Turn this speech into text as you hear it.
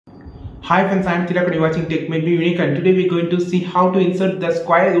Hi friends, I am Tilak and you are watching Tech Made Me Unique, and today we are going to see how to insert the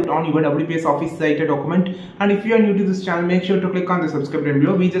square root on your WPS Office Writer document. And if you are new to this channel, make sure to click on the subscribe button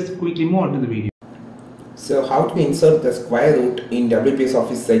below. We just quickly move on to the video. So how to insert the square root in WPS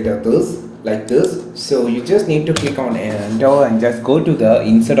Office Writer like this. So you just need to click on enter and just go to the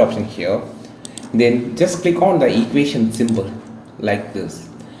insert option here. Then just click on the equation symbol like this.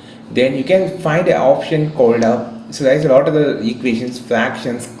 Then you can find an option called so there is a lot of the equations,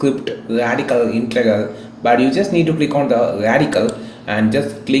 fractions, script, radical, integral, but you just need to click on the radical and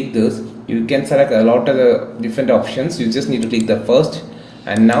just click this. You can select a lot of the different options. You just need to click the first,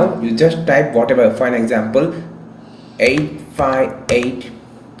 and now you just type whatever. For an example,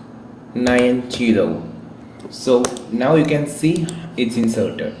 85890. So now you can see it's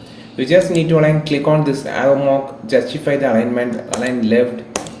inserted. You just need to click on this arrow mark, justify the alignment, align left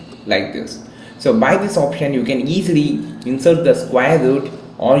like this. So by this option you can easily insert the square root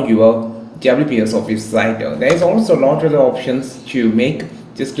on your WPS Office Writer. There is also a lot of the options to make.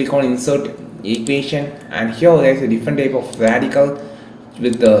 Just click on insert equation, and here there is a different type of radical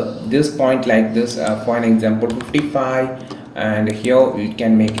with this point like this. For an example 55, and here you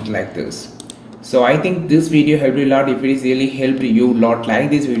can make it like this. So I think this video helped you a lot. If it is really helped you a lot,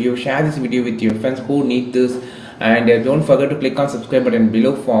 like this video, share this video with your friends who need this, and don't forget to click on subscribe button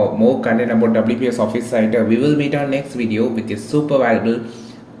below for more content about WPS Office Writer. We will meet on next video with a super valuable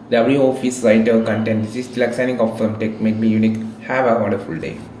WPS Writer content. This is Tilak signing off from Tech Made Me Unique. Have a wonderful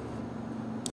day.